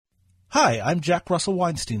Hi, I'm Jack Russell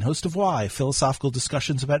Weinstein, host of Why, philosophical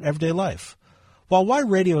discussions about everyday life. While Why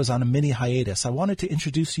Radio is on a mini hiatus, I wanted to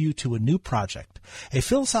introduce you to a new project, a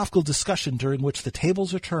philosophical discussion during which the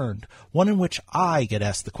tables are turned, one in which I get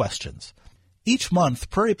asked the questions. Each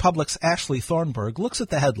month, Prairie Public's Ashley Thornburg looks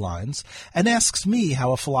at the headlines and asks me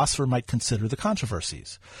how a philosopher might consider the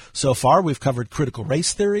controversies. So far, we've covered critical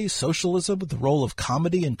race theory, socialism, the role of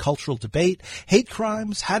comedy in cultural debate, hate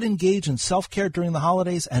crimes, how to engage in self-care during the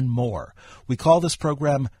holidays, and more. We call this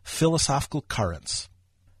program Philosophical Currents.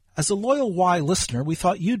 As a loyal Why listener, we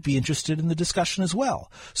thought you'd be interested in the discussion as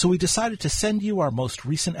well, so we decided to send you our most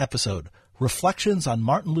recent episode, Reflections on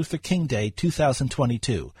Martin Luther King Day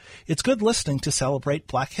 2022. It's good listening to celebrate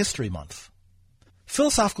Black History Month.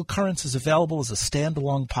 Philosophical Currents is available as a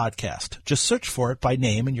standalone podcast. Just search for it by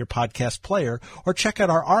name in your podcast player or check out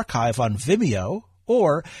our archive on Vimeo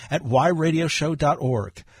or at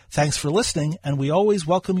whyradioshow.org. Thanks for listening, and we always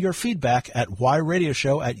welcome your feedback at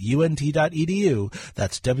whyradioshow@unt.edu.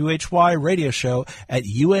 That's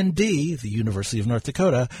whyradioshow@UND, the University of North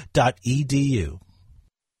Dakota, .edu.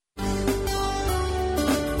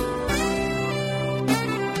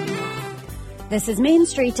 This is Main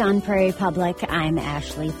Street on Prairie Public. I'm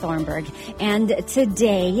Ashley Thornburg, and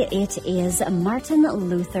today it is Martin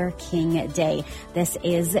Luther King Day. This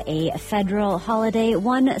is a federal holiday,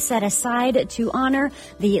 one set aside to honor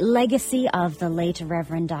the legacy of the late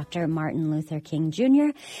Reverend Dr. Martin Luther King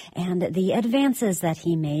Jr. and the advances that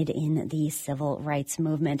he made in the civil rights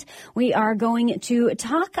movement. We are going to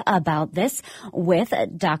talk about this with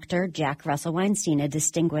Dr. Jack Russell Weinstein,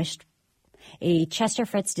 a Chester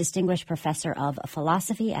Fritz Distinguished Professor of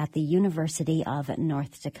Philosophy at the University of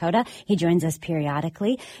North Dakota. He joins us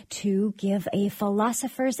periodically to give a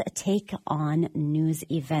philosopher's take on news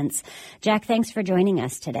events. Jack, thanks for joining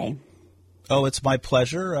us today. Oh, it's my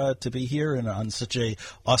pleasure to be here and on such a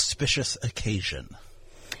auspicious occasion.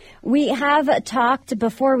 We have talked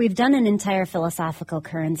before, we've done an entire Philosophical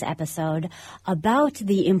Currents episode about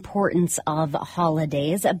the importance of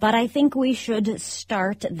holidays, but I think we should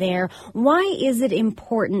start there. Why is it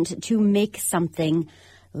important to make something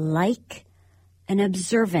like an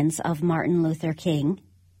observance of Martin Luther King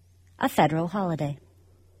a federal holiday?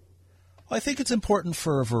 Well, I think it's important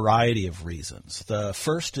for a variety of reasons. The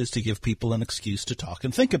first is to give people an excuse to talk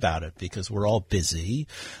and think about it, because we're all busy.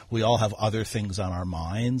 We all have other things on our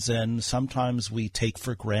minds, and sometimes we take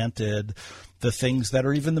for granted the things that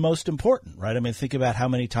are even the most important, right? I mean, think about how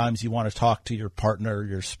many times you want to talk to your partner,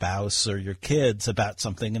 your spouse, or your kids about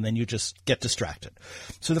something, and then you just get distracted.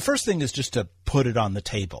 So the first thing is just to put it on the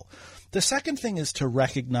table. The second thing is to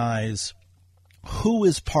recognize who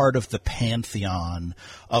is part of the pantheon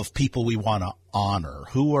of people we want to honor?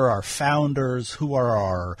 Who are our founders? Who are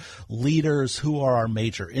our leaders? Who are our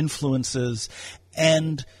major influences?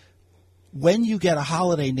 And when you get a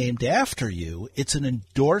holiday named after you, it's an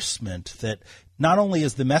endorsement that not only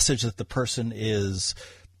is the message that the person is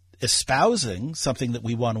espousing something that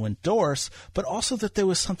we want to endorse, but also that there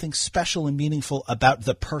was something special and meaningful about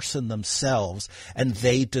the person themselves, and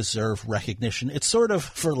they deserve recognition. It's sort of,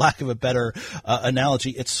 for lack of a better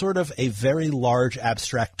analogy, it's sort of a very large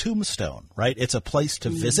abstract tombstone, right? It's a place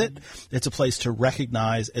to visit, it's a place to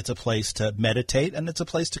recognize, it's a place to meditate, and it's a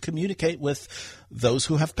place to communicate with those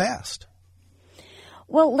who have passed.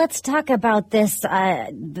 Well, let's talk about this,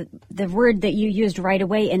 the word that you used right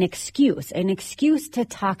away, an excuse to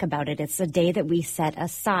talk about it. It's a day that we set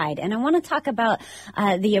aside. And I want to talk about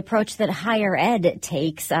the approach that higher ed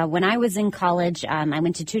takes. When I was in college, I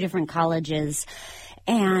went to two different colleges,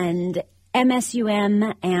 and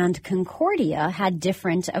MSUM and Concordia had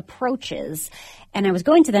different approaches, and I was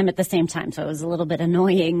going to them at the same time, so it was a little bit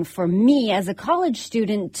annoying for me as a college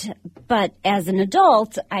student, but as an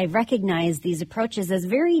adult, I recognize these approaches as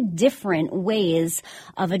very different ways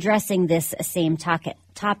of addressing this same topic.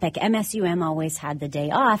 MSUM always had the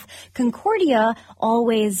day off. Concordia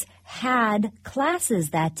always had classes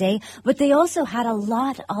that day, but they also had a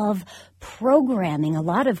lot of programming, a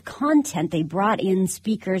lot of content. They brought in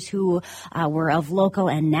speakers who were of local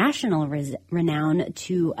and national renown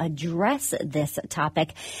to address this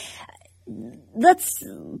topic. Let's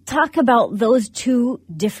talk about those two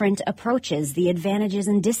different approaches, the advantages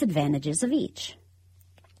and disadvantages of each.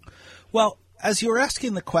 Well, as you were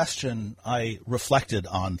asking the question, I reflected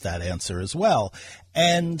on that answer as well.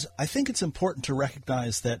 And I think it's important to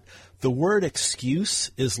recognize that the word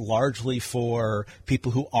excuse is largely for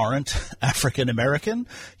people who aren't African American.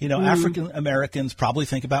 You know, African Americans probably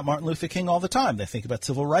think about Martin Luther King all the time. They think about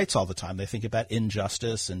civil rights all the time. They think about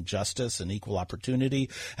injustice and justice and equal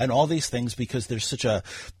opportunity and all these things because there's such a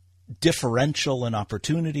differential in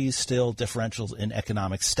opportunities still, differentials in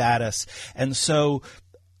economic status. And so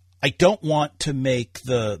I don't want to make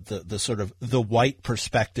the sort of the white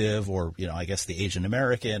perspective, or, I guess the Asian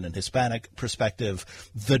American and Hispanic perspective,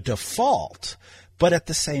 the default. But at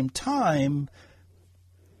the same time,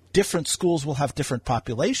 different schools will have different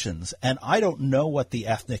populations. And I don't know what the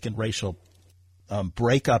ethnic and racial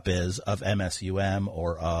breakup is of MSUM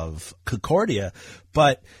or of Concordia.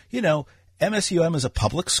 But, MSUM is a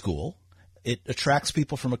public school. It attracts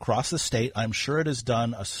people from across the state. I'm sure it has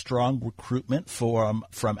done a strong recruitment from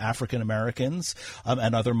African Americans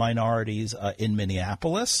and other minorities in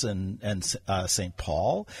Minneapolis and St.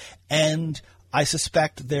 Paul. And I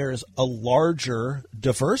suspect there's a larger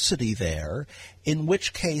diversity there, in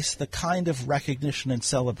which case the kind of recognition and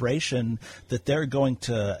celebration that they're going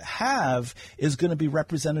to have is going to be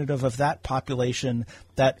representative of that population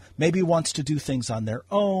that maybe wants to do things on their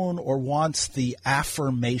own or wants the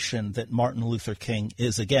affirmation that Martin Luther King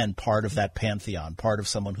is, again, part of that pantheon, part of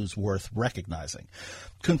someone who's worth recognizing.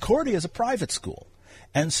 Concordia is a private school.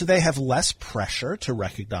 And so they have less pressure to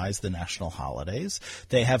recognize the national holidays.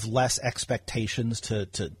 They have less expectations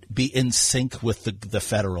to be in sync with the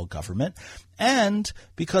federal government. And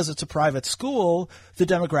because it's a private school, the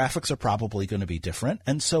demographics are probably going to be different.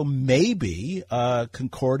 And so maybe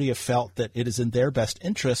Concordia felt that it is in their best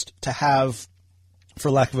interest to have,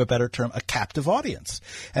 for lack of a better term, a captive audience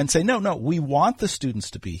and say, no, we want the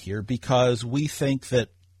students to be here because we think that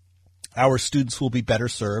our students will be better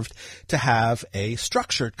served to have a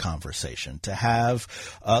structured conversation, to have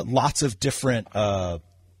lots of different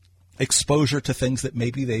exposure to things that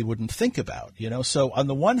maybe they wouldn't think about. So on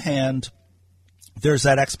the one hand, there's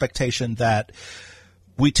that expectation that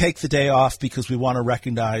we take the day off because we want to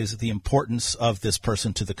recognize the importance of this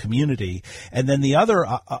person to the community. And then the other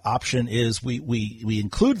option is we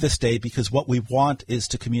include this day because what we want is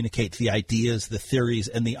to communicate the ideas, the theories,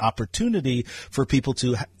 and the opportunity for people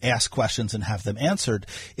to ask questions and have them answered.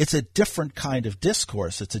 It's a different kind of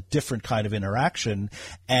discourse. It's a different kind of interaction.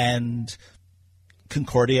 And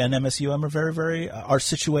Concordia and MSUM are very, very are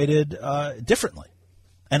situated differently.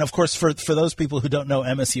 And of course, for those people who don't know,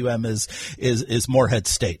 MSUM is Moorhead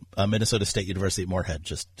State, Minnesota State University at Moorhead,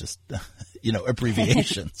 just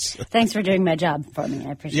abbreviations. Thanks for doing my job for me.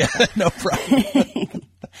 I appreciate that. No problem.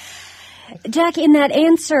 Jack, in that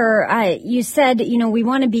answer, you said, we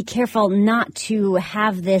want to be careful not to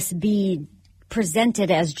have this be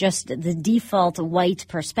presented as just the default white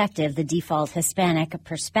perspective, the default Hispanic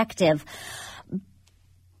perspective.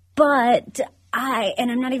 But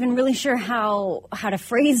I'm not even really sure how to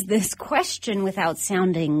phrase this question without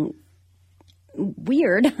sounding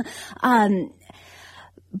weird.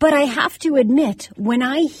 But I have to admit, when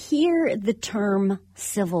I hear the term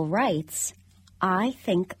civil rights, I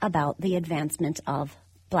think about the advancement of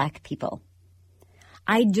Black people.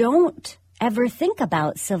 I don't ever think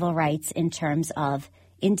about civil rights in terms of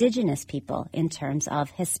Indigenous people, in terms of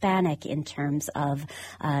Hispanic, in terms of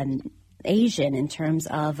Asian, in terms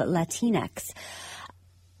of Latinx.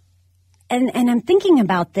 And I'm thinking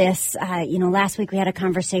about this, last week we had a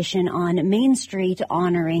conversation on Main Street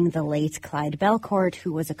honoring the late Clyde Belcourt,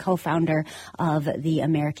 who was a co-founder of the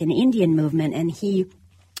American Indian movement, and he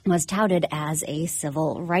was touted as a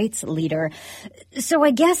civil rights leader. So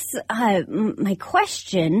I guess my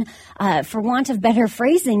question, for want of better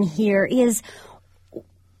phrasing here, is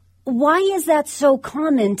why is that so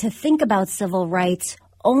common to think about civil rights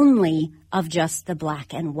only of just the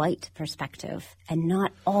Black and white perspective and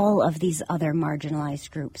not all of these other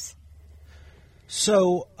marginalized groups?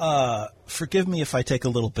 So forgive me if I take a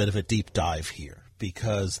little bit of a deep dive here,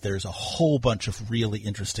 because there's a whole bunch of really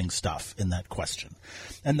interesting stuff in that question.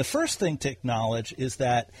 And the first thing to acknowledge is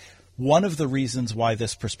that one of the reasons why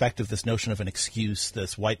this perspective, this notion of an excuse,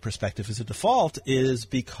 this white perspective is a default is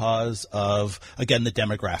because of, again, the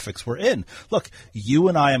demographics we're in. Look, you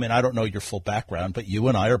and I don't know your full background, but you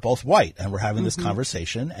and I are both white, and we're having this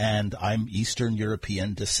conversation, and I'm Eastern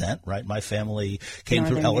European descent, right? My family came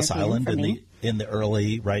through Ellis Island in the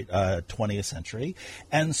early 20th century.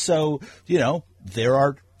 And so, there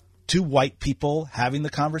are two white people having the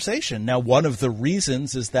conversation. Now, one of the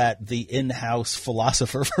reasons is that the in-house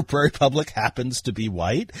philosopher for Prairie Public happens to be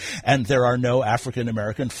white, and there are no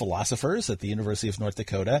African-American philosophers at the University of North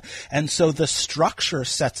Dakota. And so the structure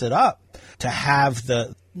sets it up to have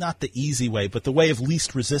not the easy way, but the way of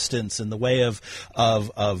least resistance and the way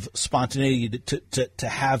of spontaneity to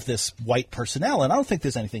have this white personnel. And I don't think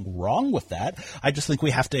there's anything wrong with that. I just think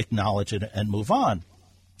we have to acknowledge it and move on.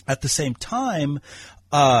 At the same time,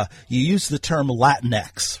 you use the term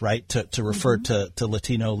Latinx, right, to refer to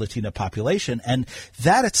Latina population. And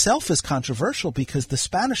that itself is controversial because the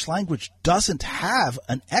Spanish language doesn't have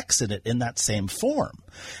an X in it in that same form.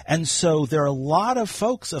 And so there are a lot of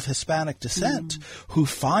folks of Hispanic descent who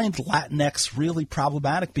find Latinx really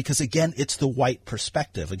problematic because, again, it's the white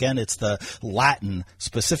perspective. Again, it's the Latin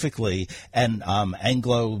specifically and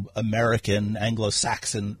Anglo-American,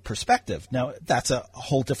 Anglo-Saxon perspective. Now, that's a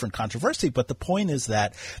whole different controversy, but the point is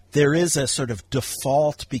that there is a sort of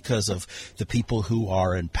default because of the people who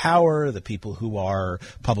are in power, the people who are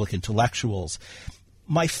public intellectuals.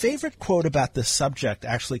 My favorite quote about this subject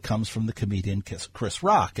actually comes from the comedian Chris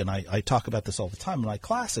Rock, and I talk about this all the time in my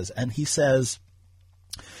classes, and he says,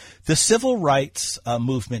 the civil rights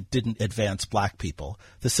movement didn't advance black people.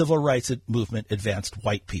 The civil rights movement advanced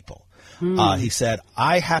white people. He said,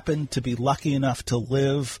 I happen to be lucky enough to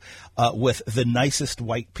live with the nicest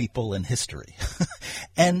white people in history.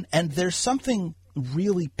 and there's something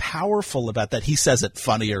really powerful about that. He says it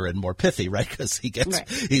funnier and more pithy, right? Because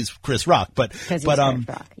he's Chris Rock, but Chris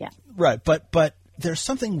Rock, yeah. Right, but there's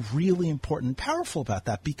something really important and powerful about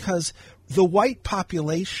that because the white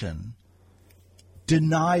population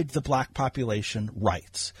denied the black population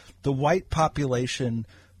rights. The white population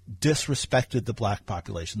disrespected the black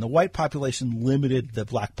population. The white population limited the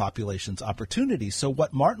black population's opportunities. So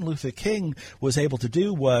what Martin Luther King was able to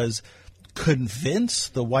do was convince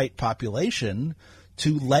the white population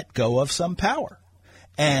to let go of some power.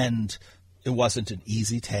 And it wasn't an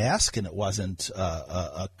easy task, and it wasn't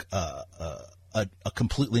a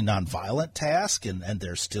completely nonviolent task, and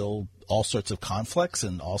there's still all sorts of conflicts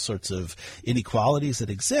and all sorts of inequalities that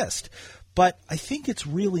exist. But I think it's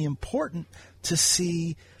really important to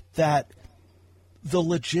see that the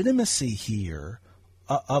legitimacy here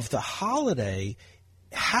of the holiday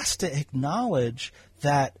has to acknowledge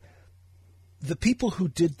that the people who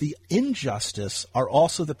did the injustice are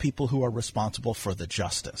also the people who are responsible for the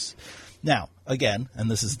justice. Now, again,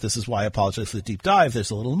 and this is why I apologize for the deep dive,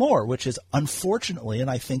 there's a little more, which is unfortunately,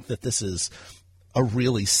 and I think that this is a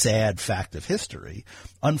really sad fact of history,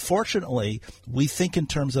 unfortunately, we think in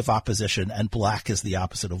terms of opposition, and black is the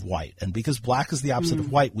opposite of white. And because black is the opposite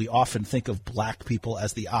of white, we often think of black people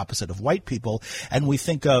as the opposite of white people, and we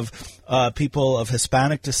think of people of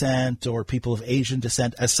Hispanic descent or people of Asian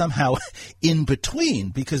descent as somehow in between,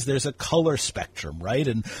 because there's a color spectrum, right?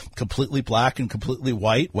 And completely black and completely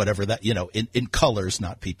white, whatever that, in colors,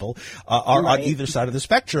 not people, are on either side of the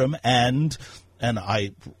spectrum. And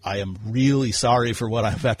I am really sorry for what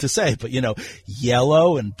I'm about to say, but,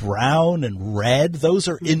 yellow and brown and red, those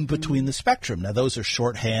are in between the spectrum. Now, those are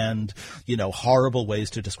shorthand, horrible ways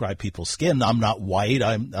to describe people's skin. I'm not white.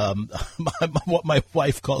 I'm what my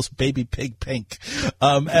wife calls baby pig pink.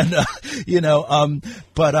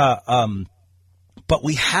 But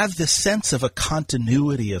we have this sense of a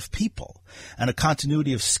continuity of people and a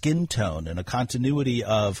continuity of skin tone and a continuity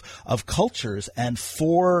of cultures. And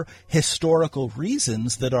for historical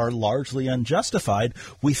reasons that are largely unjustified,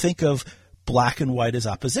 we think of black and white as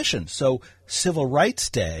opposition. So Civil Rights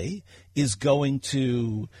Day is going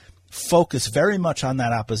to focus very much on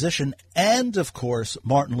that opposition. And, of course,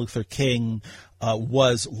 Martin Luther King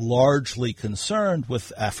was largely concerned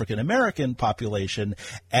with African-American population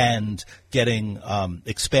and getting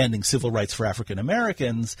expanding civil rights for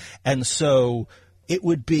African-Americans. And so it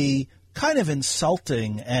would be kind of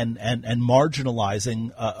insulting and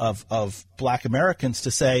marginalizing of black Americans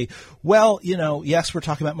to say, well, yes, we're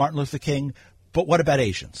talking about Martin Luther King, but what about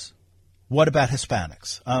Asians? What about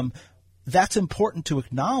Hispanics? That's important to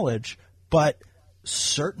acknowledge, but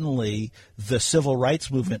certainly the civil rights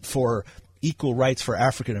movement for equal rights for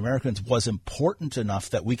African Americans was important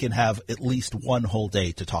enough that we can have at least one whole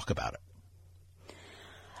day to talk about it.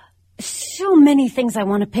 So many things I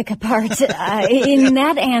want to pick apart in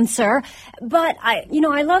that answer, but I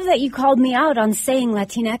love that you called me out on saying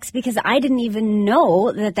Latinx because I didn't even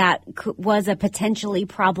know that was a potentially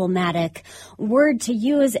problematic word to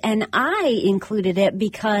use, and I included it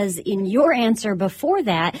because in your answer before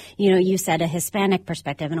that, you said a Hispanic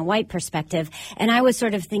perspective and a white perspective, and I was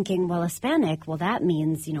sort of thinking, well, Hispanic, well, that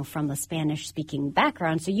means from a Spanish-speaking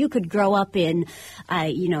background, so you could grow up in,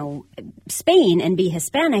 Spain and be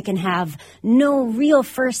Hispanic and have no real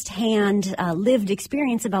firsthand lived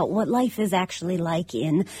experience about what life is actually like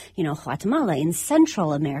in, Guatemala, in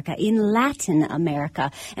Central America, in Latin America.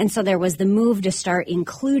 And so there was the move to start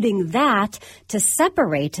including that to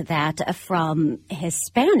separate that from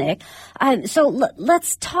Hispanic. So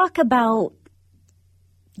let's talk about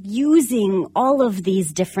using all of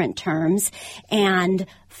these different terms and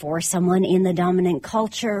for someone in the dominant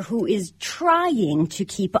culture who is trying to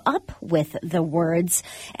keep up with the words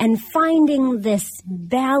and finding this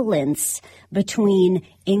balance between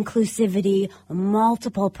inclusivity,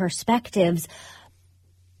 multiple perspectives,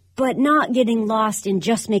 but not getting lost in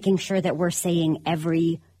just making sure that we're saying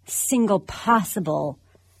every single possible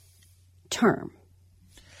term.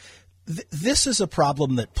 This is a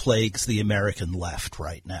problem that plagues the American left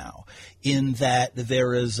right now, in that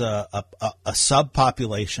there is a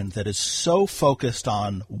subpopulation that is so focused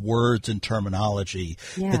on words and terminology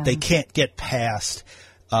that they can't get past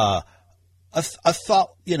a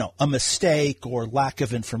thought, a mistake or lack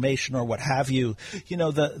of information or what have you.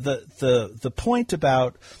 The point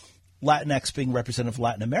about Latinx being representative of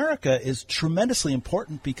Latin America is tremendously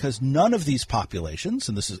important because none of these populations,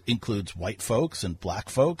 and this includes white folks and black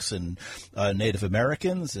folks and Native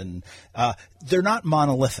Americans, and they're not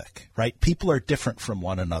monolithic, right? People are different from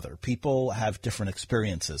one another. People have different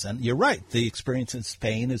experiences. And you're right, the experience in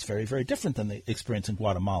Spain is very, very different than the experience in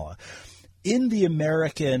Guatemala. In the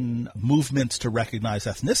American movements to recognize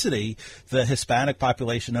ethnicity, the Hispanic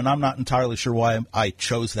population, and I'm not entirely sure why I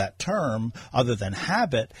chose that term other than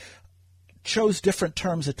habit, chose different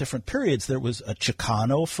terms at different periods. There was a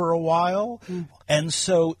Chicano for a while. And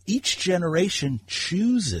so each generation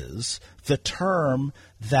chooses the term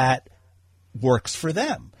that works for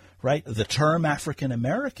them, right? The term African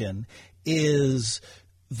American is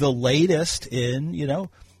the latest in,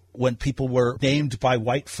 when people were named by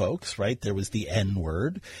white folks, right? There was the N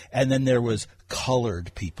word, and then there was colored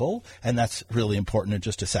people, and that's really important in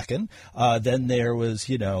just a second. Then there was,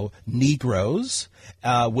 Negroes,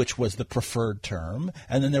 which was the preferred term,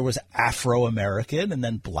 and then there was Afro-American, and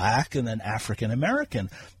then Black, and then African-American.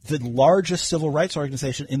 The largest civil rights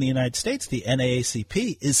organization in the United States, the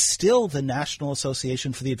NAACP, is still the National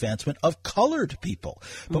Association for the Advancement of Colored People.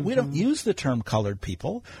 But we don't use the term colored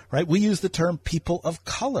people, right? We use the term people of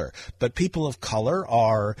color. But people of color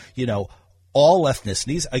are, all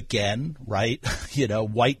ethnicities, again, right?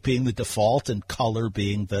 White being the default and color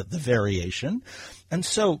being the variation. And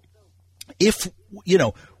so if,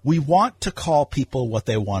 we want to call people what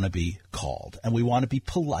they want to be called, and we want to be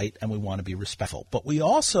polite and we want to be respectful, but we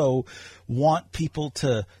also want people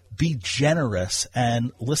to be generous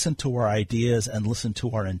and listen to our ideas and listen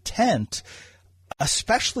to our intent,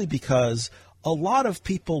 especially because a lot of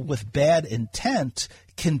people with bad intent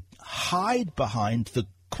can hide behind the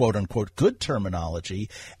quote-unquote good terminology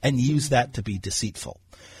and use that to be deceitful.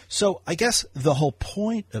 So I guess the whole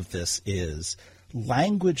point of this is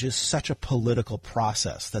language is such a political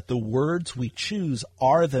process that the words we choose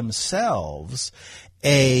are themselves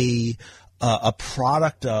a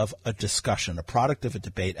product of a discussion, a product of a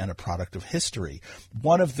debate, and a product of history.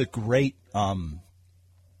 One of the great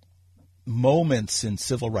moments in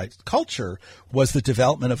civil rights culture was the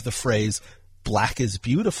development of the phrase, "Black is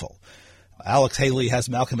beautiful." Alex Haley has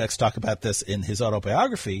Malcolm X talk about this in his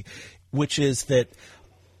autobiography, which is that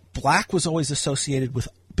black was always associated with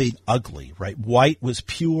being ugly, right? White was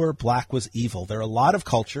pure, black was evil. There are a lot of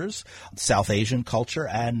cultures, South Asian culture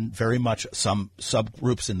and very much some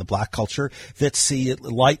subgroups in the black culture, that see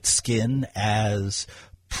light skin as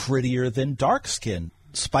prettier than dark skin.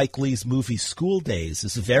 Spike Lee's movie School Days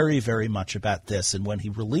is very, very much about this. And when he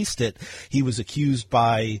released it, he was accused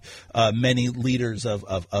by many leaders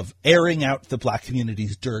of airing out the black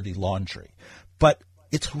community's dirty laundry. But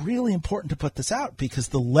it's really important to put this out because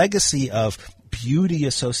the legacy of beauty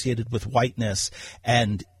associated with whiteness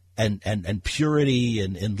and purity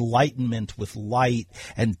and enlightenment with light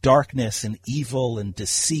and darkness and evil and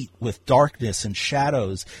deceit with darkness and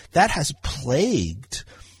shadows, that has plagued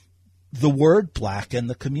the word black and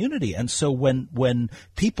the community. And so when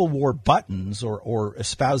people wore buttons or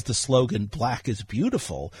espoused the slogan, "Black is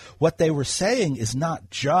beautiful," what they were saying is not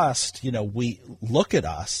just, we look at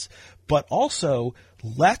us, but also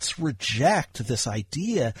let's reject this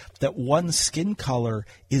idea that one skin color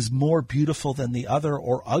is more beautiful than the other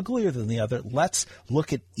or uglier than the other. Let's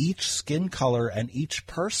look at each skin color and each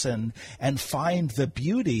person and find the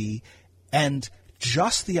beauty. And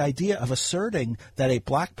just the idea of asserting that a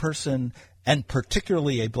black person, and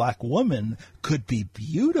particularly a black woman, could be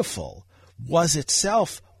beautiful was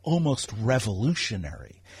itself almost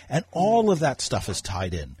revolutionary. And all of that stuff is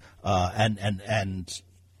tied in and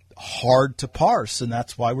hard to parse, and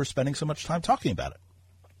that's why we're spending so much time talking about it.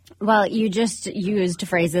 Well, you just used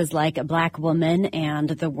phrases like a black woman and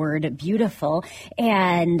the word beautiful.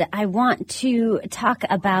 And I want to talk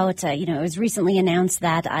about, it was recently announced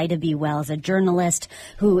that Ida B. Wells, a journalist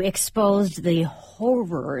who exposed the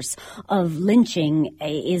horrors of lynching,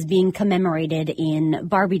 is being commemorated in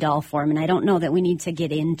Barbie doll form. And I don't know that we need to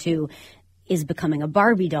get into is becoming a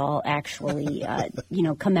Barbie doll, actually,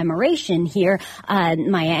 commemoration here.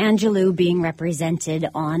 Maya Angelou being represented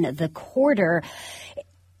on the quarter.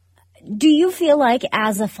 Do you feel like,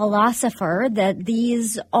 as a philosopher, that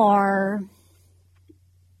these are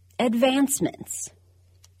advancements?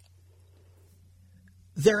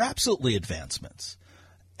 They're absolutely advancements.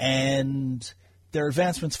 And they're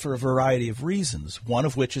advancements for a variety of reasons, one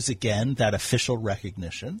of which is, again, that official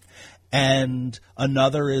recognition. And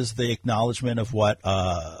another is the acknowledgement of what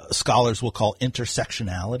scholars will call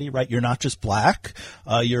intersectionality, right? You're not just black.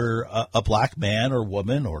 You're a black man or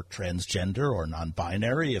woman or transgender or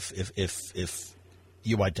non-binary if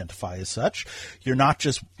you identify as such. You're not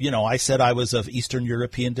just, I said I was of Eastern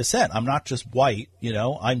European descent. I'm not just white,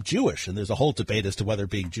 I'm Jewish. And there's a whole debate as to whether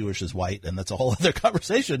being Jewish is white, and that's a whole other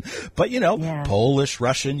conversation. But, Polish,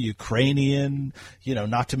 Russian, Ukrainian,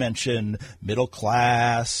 not to mention middle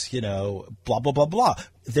class, blah, blah, blah, blah.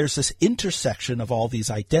 There's this intersection of all these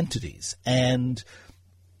identities. And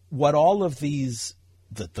what all of these,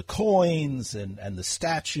 the coins and the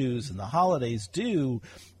statues and the holidays do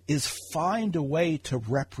is find a way to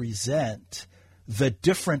represent the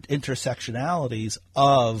different intersectionalities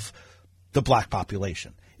of the black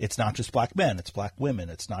population. It's not just black men, it's black women.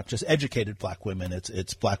 It's not just educated black women,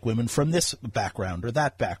 it's black women from this background or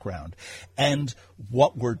that background. And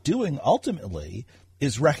what we're doing ultimately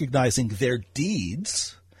is recognizing their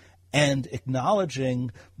deeds and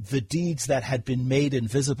acknowledging the deeds that had been made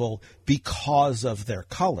invisible because of their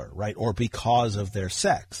color, right, or because of their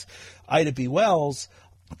sex. Ida B. Wells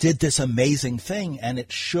did this amazing thing, and it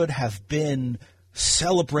should have been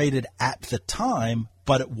celebrated at the time,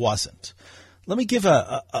 but it wasn't. Let me give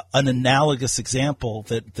an analogous example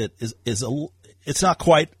that is it's not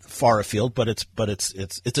quite far afield, but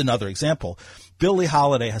it's another example. Billie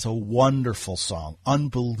Holiday has a wonderful song,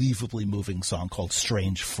 unbelievably moving song called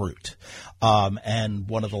 "Strange Fruit," and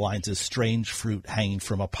one of the lines is "Strange fruit hanging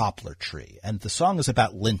from a poplar tree," and the song is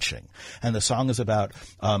about lynching, and the song is about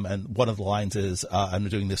and one of the lines is I'm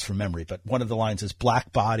doing this from memory, but one of the lines is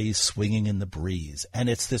 "black bodies swinging in the breeze," and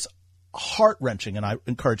it's this heart-wrenching, and I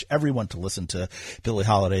encourage everyone to listen to Billie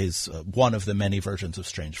Holiday's one of the many versions of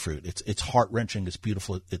 "Strange Fruit." It's heart-wrenching, it's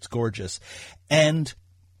beautiful, it's gorgeous, and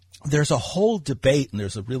there's a whole debate, and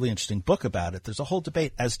there's a really interesting book about it. There's a whole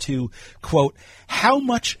debate as to, quote, how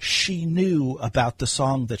much she knew about the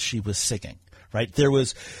song that she was singing, right? There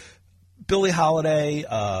was Billie Holiday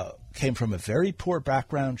came from a very poor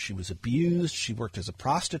background. She was abused. She worked as a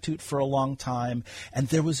prostitute for a long time. And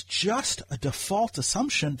there was just a default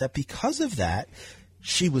assumption that because of that,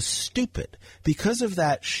 she was stupid. Because of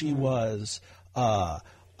that, she was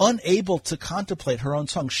unable to contemplate her own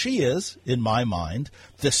song. She is, in my mind,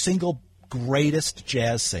 the single greatest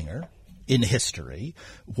jazz singer in history,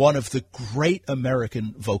 one of the great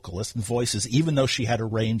American vocalists and voices. Even though she had a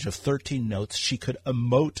range of 13 notes, she could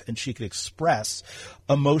emote and she could express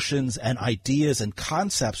emotions and ideas and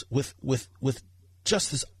concepts with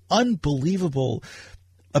just this unbelievable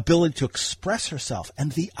ability to express herself.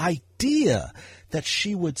 And the idea that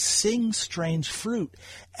she would sing "Strange Fruit"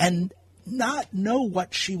 and not know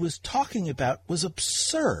what she was talking about was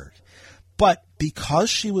absurd. But because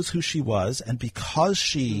she was who she was, and because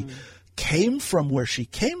she came from where she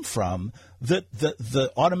came from,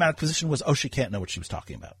 the automatic position was, oh, she can't know what she was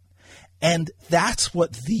talking about. And that's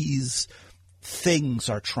what these things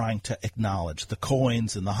are trying to acknowledge. The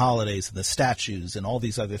coins and the holidays and the statues and all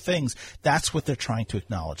these other things, that's what they're trying to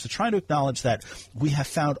acknowledge. They're trying to acknowledge that we have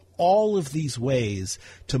found all of these ways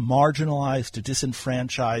to marginalize, to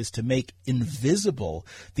disenfranchise, to make invisible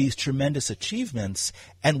these tremendous achievements,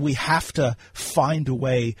 and we have to find a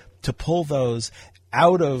way to pull those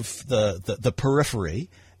out of the periphery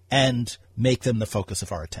and make them the focus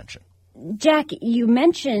of our attention. Jack, you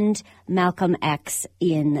mentioned Malcolm X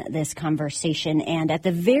in this conversation, and at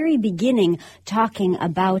the very beginning, talking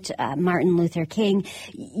about Martin Luther King,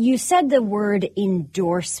 you said the word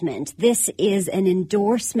endorsement. This is an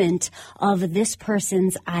endorsement of this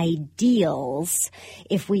person's ideals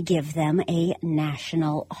if we give them a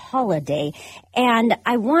national holiday. And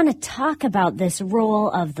I want to talk about this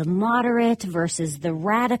role of the moderate versus the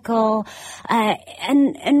radical.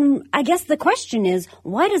 And I guess the question is,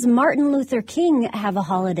 why does Martin Luther King have a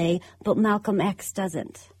holiday, but Malcolm X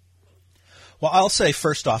doesn't? Well, I'll say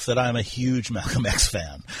first off that I'm a huge Malcolm X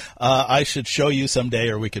fan. I should show you someday,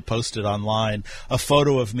 or we could post it online, a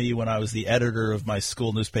photo of me when I was the editor of my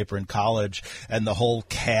school newspaper in college, and the whole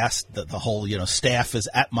cast, the whole staff is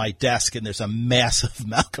at my desk, and there's a massive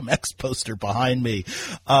Malcolm X poster behind me.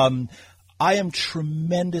 I am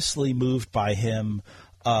tremendously moved by him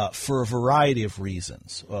for a variety of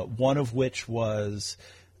reasons. One of which was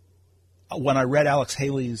when I read Alex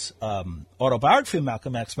Haley's autobiography of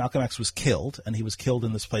Malcolm X, Malcolm X was killed, and he was killed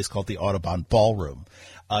in this place called the Audubon Ballroom.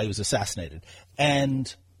 He was assassinated.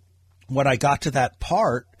 And when I got to that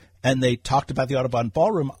part and they talked about the Audubon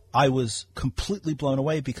Ballroom, I was completely blown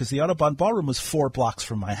away because the Audubon Ballroom was 4 blocks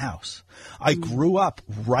from my house. I grew up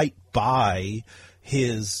right by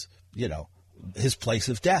his place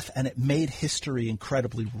of death, and it made history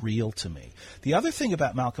incredibly real to me. The other thing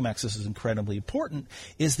about Malcolm X that is incredibly important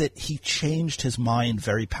is that he changed his mind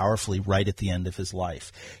very powerfully right at the end of his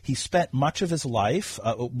life. He spent much of his life,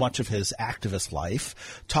 much of his activist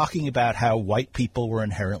life, talking about how white people were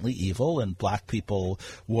inherently evil and black people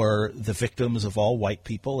were the victims of all white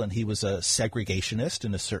people, and he was a segregationist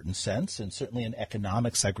in a certain sense, and certainly an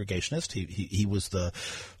economic segregationist. He was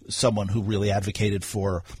someone who really advocated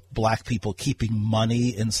for black people keeping money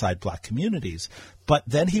inside black communities. But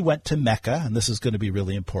then he went to Mecca, and this is going to be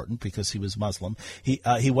really important because he was Muslim.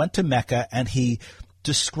 He went to Mecca and he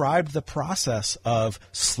described the process of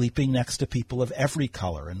sleeping next to people of every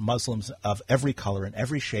color and Muslims of every color and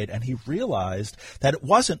every shade, and he realized that it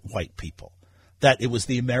wasn't white people, that it was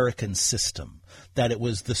the American system, that it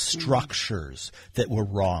was the structures that were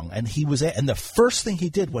wrong. And the first thing he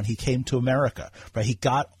did when he came to America, right, he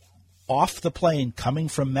got off the plane coming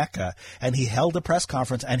from Mecca and he held a press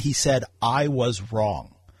conference and he said, I was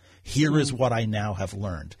wrong. Here is what I now have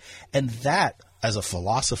learned. And that, as a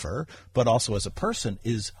philosopher, but also as a person,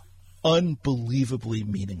 is unbelievably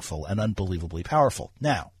meaningful and unbelievably powerful.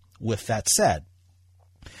 Now, with that said,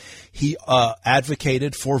 he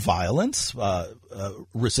advocated for violence.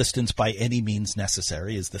 Resistance by any means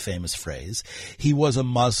necessary is the famous phrase. He was a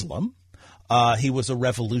Muslim. He was a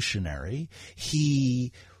revolutionary.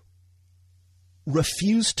 He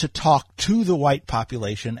refused to talk to the white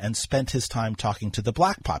population and spent his time talking to the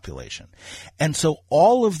black population. And so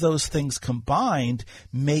all of those things combined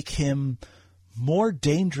make him more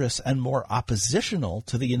dangerous and more oppositional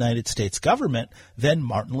to the United States government than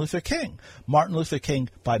Martin Luther King. Martin Luther King,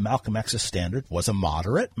 by Malcolm X's standard, was a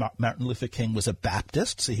moderate. Martin Luther King was a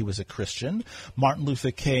Baptist, so he was a Christian. Martin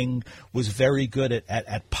Luther King was very good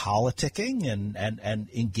at politicking and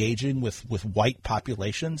engaging with white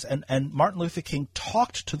populations. And Martin Luther King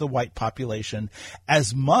talked to the white population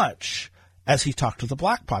as much as he talked to the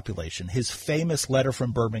black population. His famous letter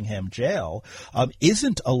from Birmingham jail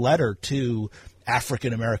isn't a letter to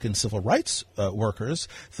African-American civil rights workers.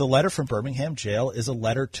 The letter from Birmingham jail is a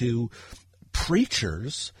letter to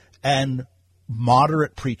preachers and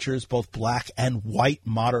moderate preachers, both black and white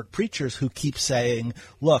moderate preachers, who keep saying,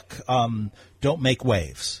 look, don't make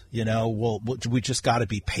waves. We just got to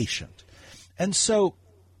be patient. And so,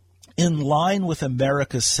 in line with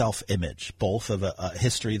America's self-image, both of a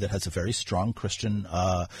history that has a very strong Christian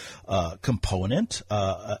component,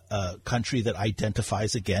 a country that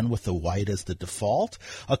identifies again with the white as the default,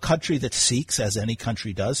 a country that seeks, as any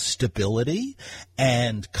country does, stability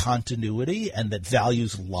and continuity, and that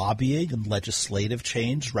values lobbying and legislative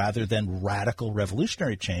change rather than radical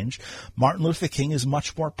revolutionary change, Martin Luther King is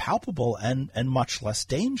much more palpable and much less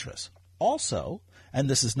dangerous. Also, and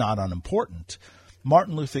this is not unimportant,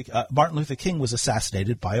 Martin Luther King was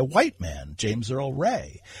assassinated by a white man, James Earl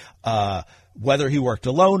Ray. Whether he worked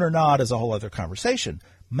alone or not is a whole other conversation.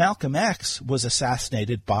 Malcolm X was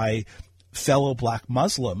assassinated by fellow black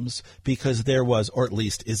Muslims because there was, or at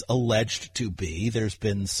least is alleged to be, there's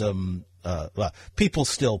been some people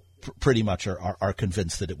still pretty much are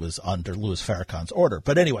convinced that it was under Louis Farrakhan's order.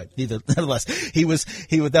 But anyway, nevertheless,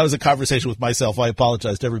 that was a conversation with myself. I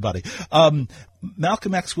apologize to everybody.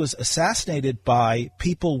 Malcolm X was assassinated by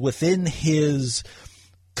people within his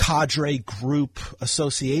cadre group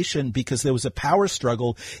association because there was a power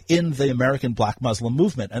struggle in the American Black Muslim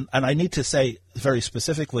movement. And I need to say very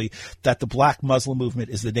specifically that the Black Muslim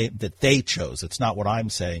movement is the name that they chose. It's not what I'm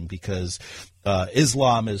saying, because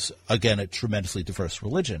Islam is, again, a tremendously diverse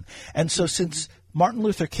religion. And so since Martin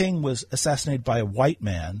Luther King was assassinated by a white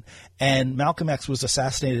man and Malcolm X was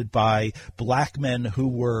assassinated by black men who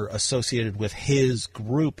were associated with his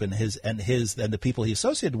group and the people he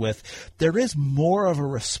associated with, there is more of a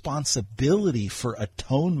responsibility for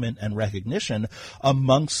atonement and recognition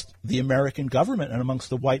amongst the American government and amongst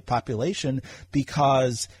the white population,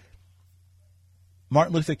 because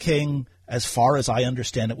Martin Luther King, as far as I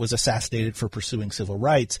understand it, was assassinated for pursuing civil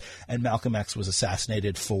rights, and Malcolm X was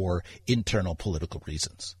assassinated for internal political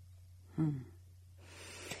reasons.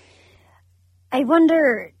 I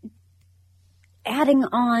wonder, adding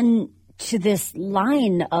on to this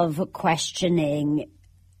line of questioning,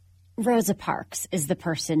 Rosa Parks is the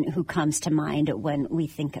person who comes to mind when we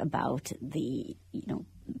think about the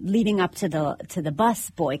leading up to the bus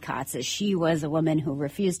boycotts. She was a woman who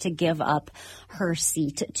refused to give up her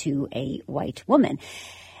seat to a white woman.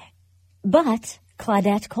 But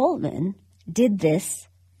Claudette Colvin did this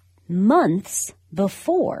months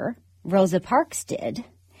before Rosa Parks did.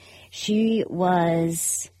 She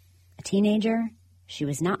was a teenager, she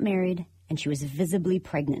was not married, and she was visibly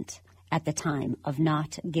pregnant at the time of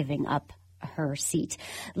not giving up her seat.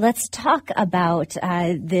 Let's talk about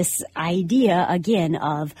this idea again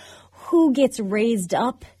of who gets raised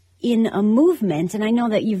up in a movement, and I know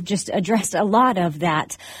that you've just addressed a lot of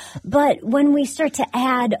that, but when we start to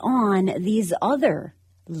add on these other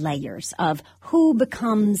layers of who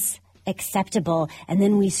becomes acceptable, and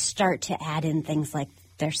then we start to add in things like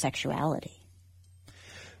their sexuality.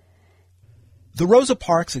 The Rosa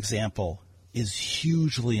Parks example is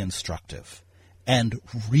hugely instructive and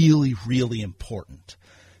really, really important,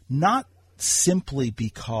 not simply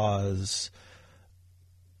because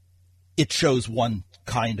it shows one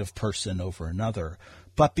kind of person over another,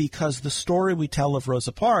 but because the story we tell of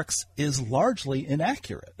Rosa Parks is largely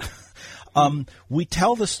inaccurate. We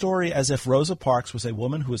tell the story as if Rosa Parks was a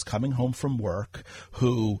woman who was coming home from work,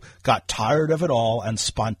 who got tired of it all and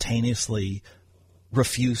spontaneously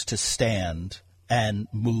refused to stand and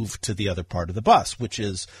move to the other part of the bus, which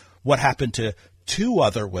is what happened to two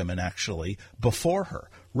other women, actually, before her.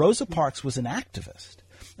 Rosa Parks was an activist,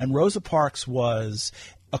 and Rosa Parks was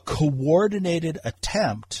a coordinated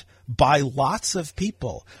attempt by lots of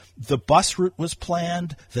people. The bus route was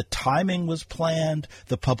planned, the timing was planned,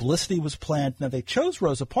 the publicity was planned. Now, they chose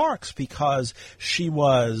Rosa Parks because she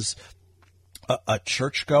was a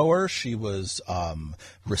churchgoer. She was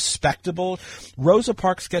respectable. Rosa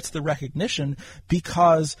Parks gets the recognition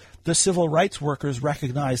because the civil rights workers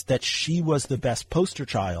recognized that she was the best poster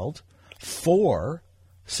child for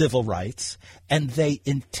civil rights, and they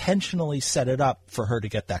intentionally set it up for her to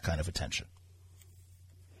get that kind of attention.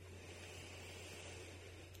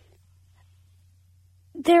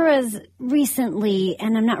 There was recently,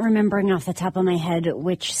 and I'm not remembering off the top of my head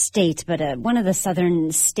which state, but one of the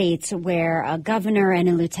southern states where a governor and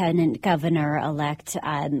a lieutenant governor elect,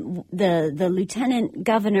 the lieutenant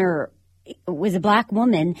governor was a black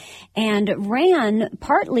woman and ran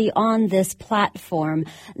partly on this platform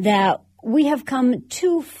that we have come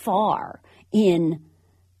too far in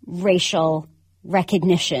racial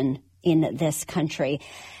recognition in this country.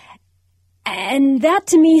 And that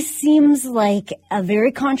to me seems like a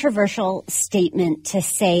very controversial statement to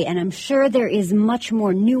say, and I'm sure there is much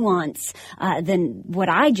more nuance than what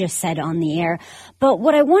I just said on the air. But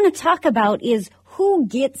what I want to talk about is who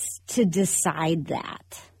gets to decide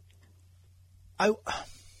that?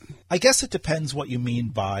 I guess it depends what you mean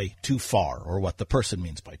by too far, or what the person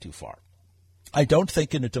means by too far. I don't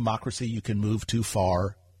think in a democracy you can move too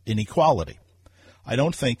far in equality. I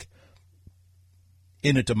don't think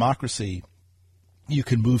in a democracy you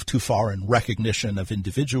can move too far in recognition of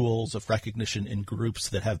individuals, of recognition in groups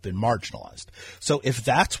that have been marginalized. So if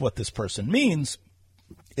that's what this person means,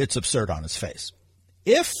 it's absurd on its face.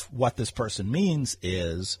 If what this person means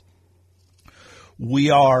is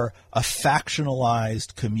we are a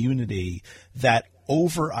factionalized community that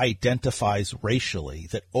over-identifies racially,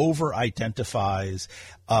 that over-identifies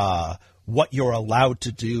what you're allowed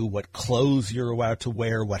to do, what clothes you're allowed to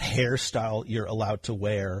wear, what hairstyle you're allowed to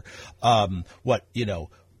wear,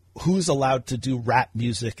 who's allowed to do rap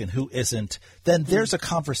music and who isn't, then there's a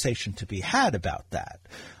conversation to be had about that.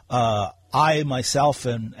 I myself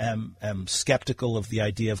am skeptical of the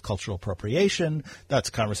idea of cultural appropriation. That's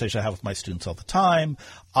a conversation I have with my students all the time.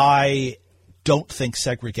 I don't think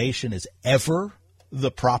segregation is ever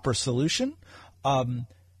the proper solution.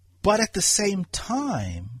 But at the same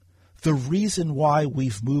time, the reason why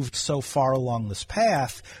we've moved so far along this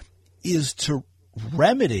path is to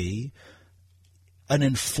remedy an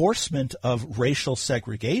enforcement of racial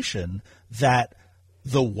segregation that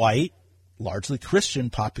the white, largely Christian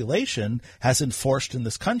population has enforced in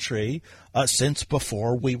this country since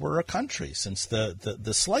before we were a country, since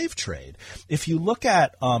the slave trade. If you look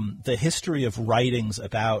at the history of writings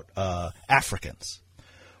about Africans,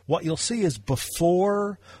 what you'll see is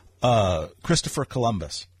before Christopher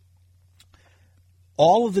Columbus,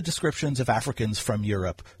 all of the descriptions of Africans from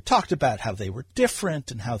Europe talked about how they were different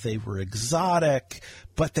and how they were exotic,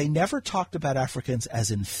 but they never talked about Africans as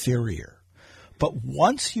inferior. But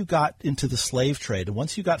once you got into the slave trade, and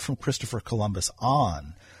once you got from Christopher Columbus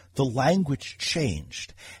on, the language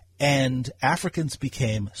changed. And Africans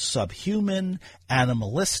became subhuman,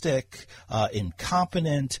 animalistic,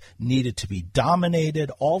 incompetent, needed to be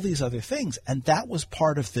dominated, all these other things. And that was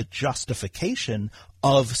part of the justification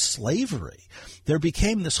of slavery. There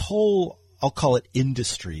became this whole I'll call it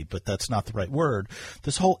industry, but that's not the right word.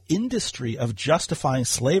 This whole industry of justifying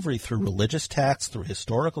slavery through religious texts, through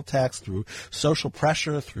historical texts, through social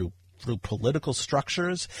pressure, through political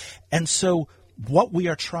structures. And so what we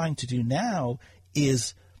are trying to do now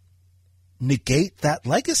is negate that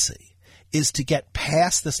legacy, is to get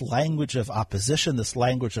past this language of opposition, this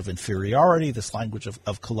language of inferiority, this language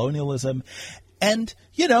of colonialism. And,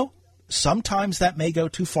 sometimes that may go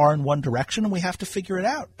too far in one direction and we have to figure it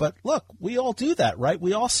out. But look, we all do that, right?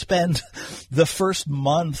 We all spend the first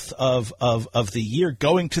month of the year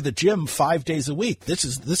going to the gym 5 days a week. This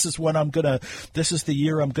is the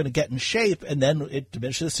year I'm going to get in shape. And then it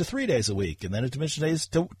diminishes to 3 days a week. And then it diminishes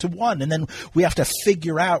to one. And then we have to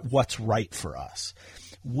figure out what's right for us.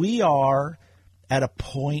 We are at a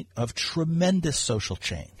point of tremendous social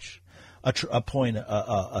change.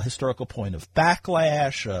 A historical point of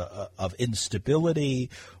backlash, of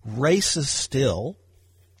instability. Race is still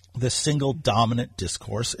the single dominant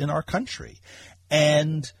discourse in our country.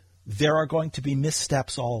 And there are going to be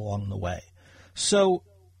missteps all along the way. So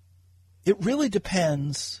it really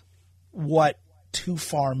depends what too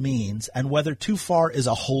far means and whether too far is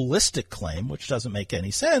a holistic claim, which doesn't make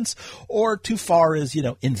any sense, or too far is,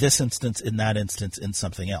 in this instance, in that instance, in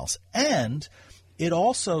something else. And it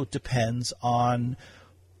also depends on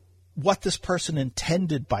what this person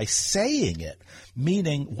intended by saying it,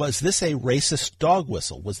 meaning, was this a racist dog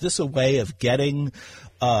whistle? Was this a way of getting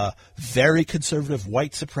very conservative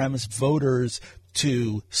white supremacist voters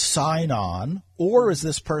to sign on? Or is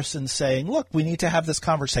this person saying, look, we need to have this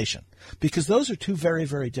conversation? Because those are two very,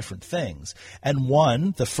 very different things. And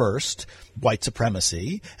one, the first, white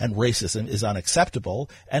supremacy and racism is unacceptable.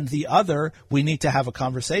 And the other, we need to have a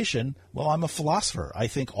conversation. Well, I'm a philosopher. I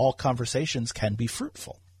think all conversations can be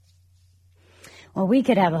fruitful. Well, we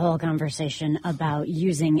could have a whole conversation about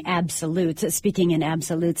using absolutes, speaking in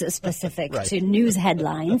absolutes specific to news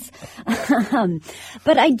headlines.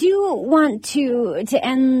 But I do want to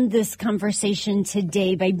end this conversation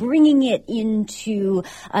today by bringing it into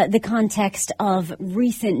the context of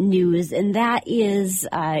recent news, and that is,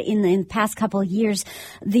 in the past couple of years,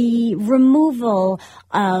 the removal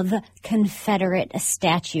of Confederate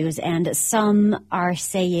statues. And some are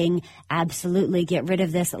saying, absolutely, get rid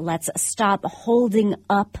of this. Let's stop holding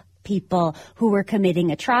up people who were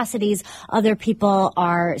committing atrocities. Other people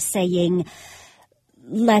are saying,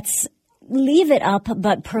 let's leave it up,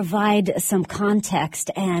 but provide some context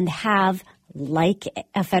and have, like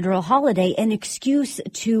a federal holiday, an excuse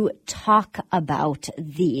to talk about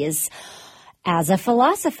these. As a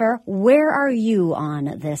philosopher, where are you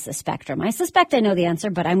on this spectrum? I suspect I know the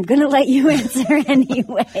answer, but I'm going to let you answer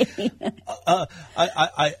anyway.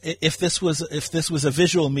 If this was a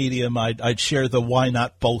visual medium, I'd share the "why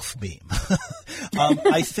not both" meme.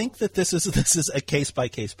 I think that this is a case by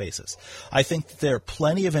case basis. I think that there are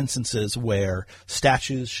plenty of instances where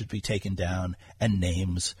statues should be taken down and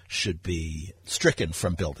names should be stricken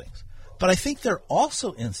from buildings. But I think there are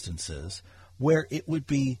also instances where it would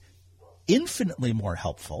be infinitely more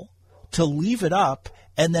helpful to leave it up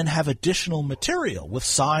and then have additional material with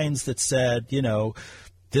signs that said,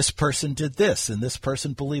 this person did this and this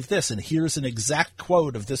person believed this, and here's an exact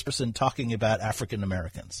quote of this person talking about African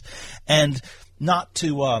Americans. And not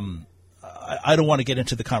to, I don't want to get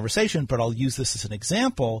into the conversation, but I'll use this as an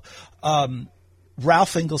example.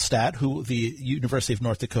 Ralph Ingolstadt, who the University of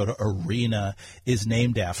North Dakota arena is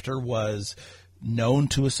named after, was known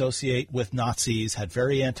to associate with Nazis, had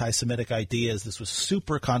very anti-Semitic ideas. This was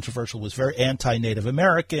super controversial, was very anti-Native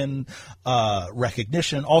American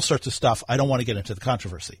recognition, all sorts of stuff. I don't want to get into the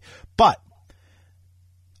controversy. But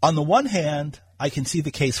on the one hand, I can see the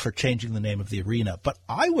case for changing the name of the arena, but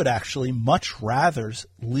I would actually much rather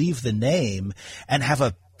leave the name and have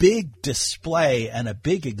a big display and a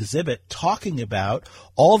big exhibit talking about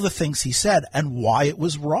all the things he said and why it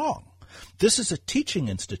was wrong. This is a teaching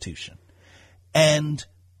institution. And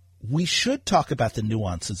we should talk about the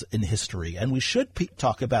nuances in history, and we should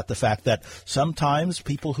talk about the fact that sometimes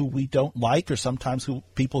people who we don't like, or sometimes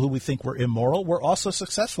people who we think were immoral, were also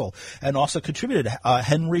successful and also contributed.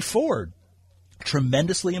 Henry Ford,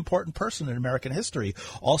 tremendously important person in American history,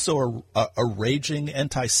 also a raging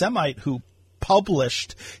anti-Semite who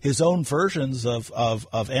published his own versions of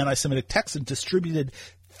anti-Semitic texts and distributed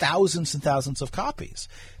thousands and thousands of copies.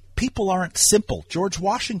 People aren't simple. George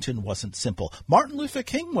Washington wasn't simple. Martin Luther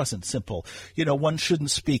King wasn't simple. One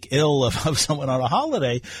shouldn't speak ill of someone on a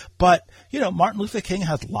holiday, but, Martin Luther King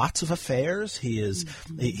had lots of affairs.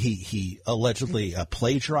 He allegedly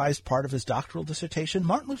plagiarized part of his doctoral dissertation.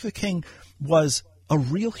 Martin Luther King was a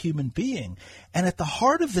real human being. And at the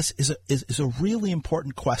heart of this is a really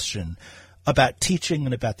important question about teaching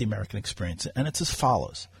and about the American experience, and it's as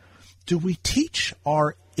follows. Do we teach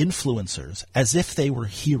our influencers as if they were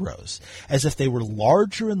heroes, as if they were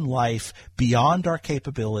larger in life, beyond our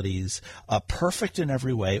capabilities, perfect in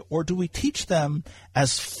every way, or do we teach them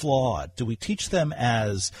as flawed? Do we teach them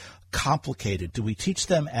as complicated? Do we teach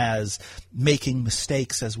them as making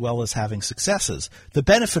mistakes as well as having successes? The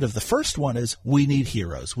benefit of the first one is we need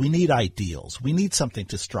heroes. We need ideals. We need something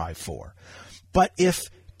to strive for. But if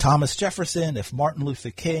Thomas Jefferson, if Martin Luther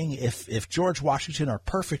King, if George Washington are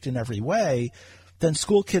perfect in every way, then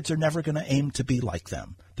school kids are never going to aim to be like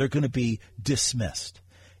them. They're going to be dismissed.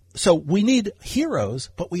 So we need heroes,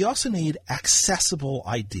 but we also need accessible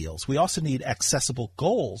ideals. We also need accessible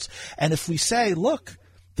goals. And if we say, look,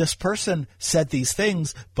 this person said these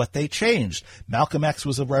things, but they changed. Malcolm X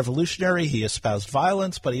was a revolutionary. He espoused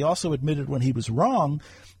violence, but he also admitted when he was wrong.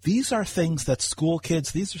 These are things that school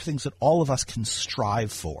kids, these are things that all of us can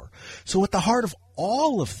strive for. So at the heart of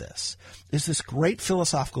all of this is this great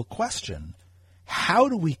philosophical question. How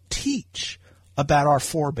do we teach about our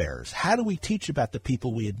forebears? How do we teach about the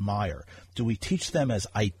people we admire? Do we teach them as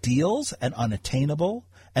ideals and unattainable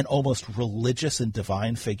and almost religious and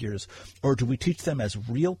divine figures? Or do we teach them as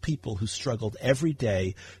real people who struggled every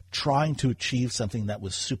day trying to achieve something that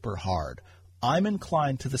was super hard? I'm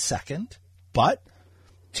inclined to the second, but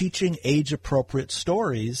teaching age-appropriate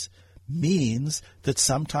stories means that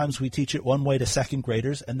sometimes we teach it one way to second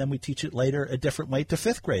graders and then we teach it later a different way to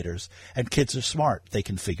fifth graders. And kids are smart. They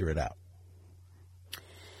can figure it out.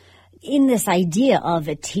 In this idea of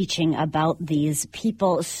teaching about these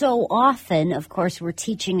people, so often, of course, we're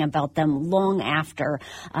teaching about them long after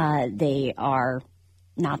they are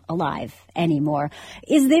not alive anymore.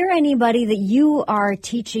 Is there anybody that you are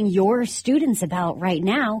teaching your students about right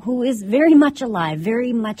now who is very much alive,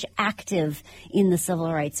 very much active in the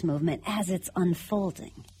civil rights movement as it's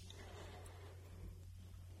unfolding?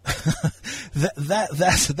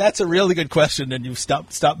 That's a really good question, and you've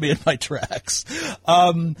stopped me in my tracks.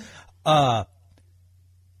 I'm a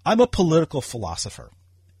political philosopher,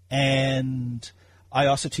 and I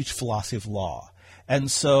also teach philosophy of law. And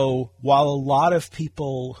so while a lot of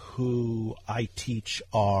people who I teach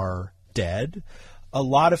are dead, a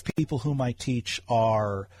lot of people whom I teach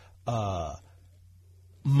are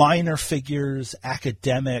minor figures,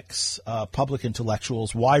 academics, public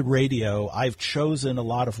intellectuals. Why Radio? I've chosen a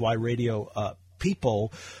lot of Why Radio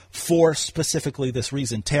people for specifically this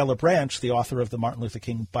reason. Taylor Branch, the author of the Martin Luther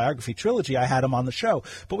King biography trilogy, I had him on the show.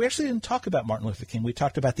 But we actually didn't talk about Martin Luther King. We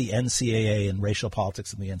talked about the NCAA and racial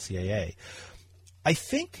politics in the NCAA. I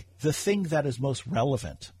think the thing that is most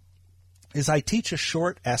relevant is I teach a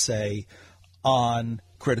short essay on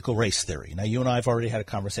critical race theory. Now, you and I have already had a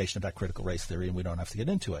conversation about critical race theory, and we don't have to get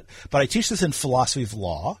into it. But I teach this in philosophy of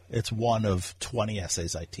law. It's one of 20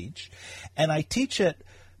 essays I teach. And I teach it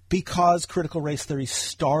because critical race theory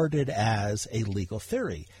started as a legal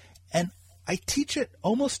theory. And I teach it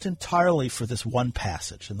almost entirely for this one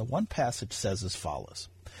passage. And the one passage says as follows.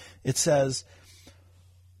 It says,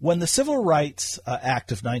 when the Civil Rights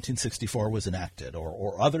Act of 1964 was enacted,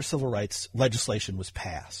 or other civil rights legislation was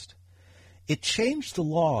passed, it changed the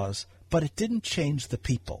laws, but it didn't change the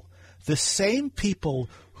people. The same people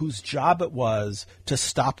whose job it was to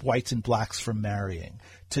stop whites and blacks from marrying,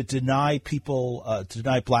 to deny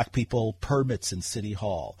black people permits in City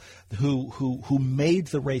Hall, who made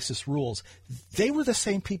the racist rules, they were the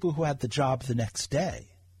same people who had the job the next day.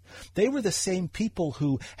 They were the same people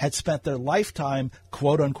who had spent their lifetime,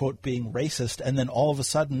 quote unquote, being racist, and then all of a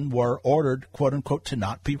sudden were ordered, quote unquote, to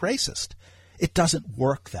not be racist. It doesn't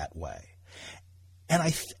work that way.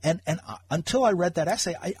 And until I read that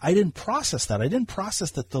essay, I didn't process that. I didn't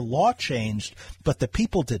process that the law changed, but the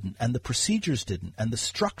people didn't, and the procedures didn't, and the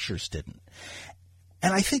structures didn't.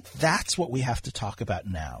 And I think that's what we have to talk about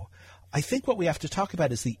now. I think what we have to talk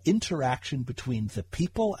about is the interaction between the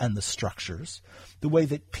people and the structures, the way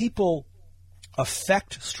that people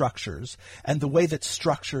affect structures, and the way that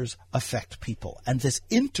structures affect people. And this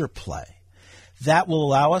interplay, that will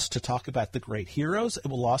allow us to talk about the great heroes. It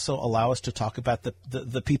will also allow us to talk about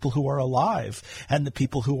the people who are alive and the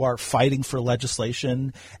people who are fighting for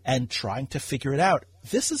legislation and trying to figure it out.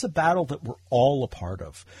 This is a battle that we're all a part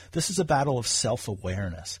of. This is a battle of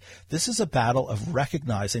self-awareness. This is a battle of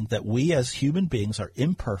recognizing that we as human beings are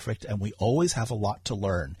imperfect and we always have a lot to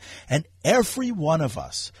learn. And every one of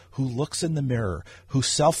us who looks in the mirror, who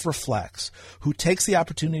self-reflects, who takes the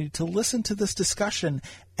opportunity to listen to this discussion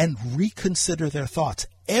and reconsider their thoughts,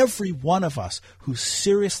 every one of us who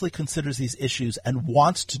seriously considers these issues and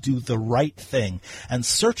wants to do the right thing and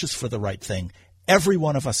searches for the right thing, every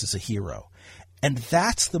one of us is a hero. And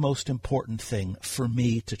that's the most important thing for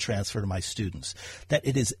me to transfer to my students, that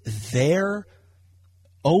it is their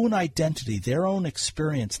own identity, their own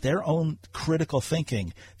experience, their own critical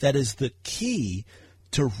thinking that is the key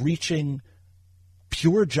to reaching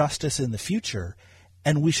pure justice in the future.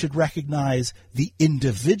 And we should recognize the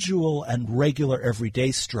individual and regular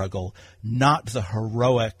everyday struggle, not the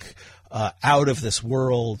heroic, out of this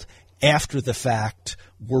world, after the fact,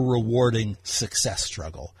 we're rewarding success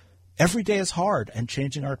struggle. Every day is hard, and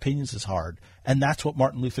changing our opinions is hard. And that's what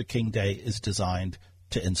Martin Luther King Day is designed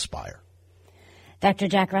to inspire. Dr.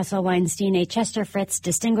 Jack Russell Weinstein, a Chester Fritz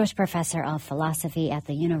Distinguished Professor of Philosophy at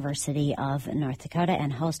the University of North Dakota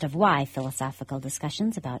and host of Why, Philosophical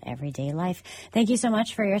Discussions about Everyday Life. Thank you so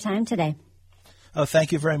much for your time today. Oh,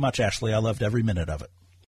 thank you very much, Ashley. I loved every minute of it.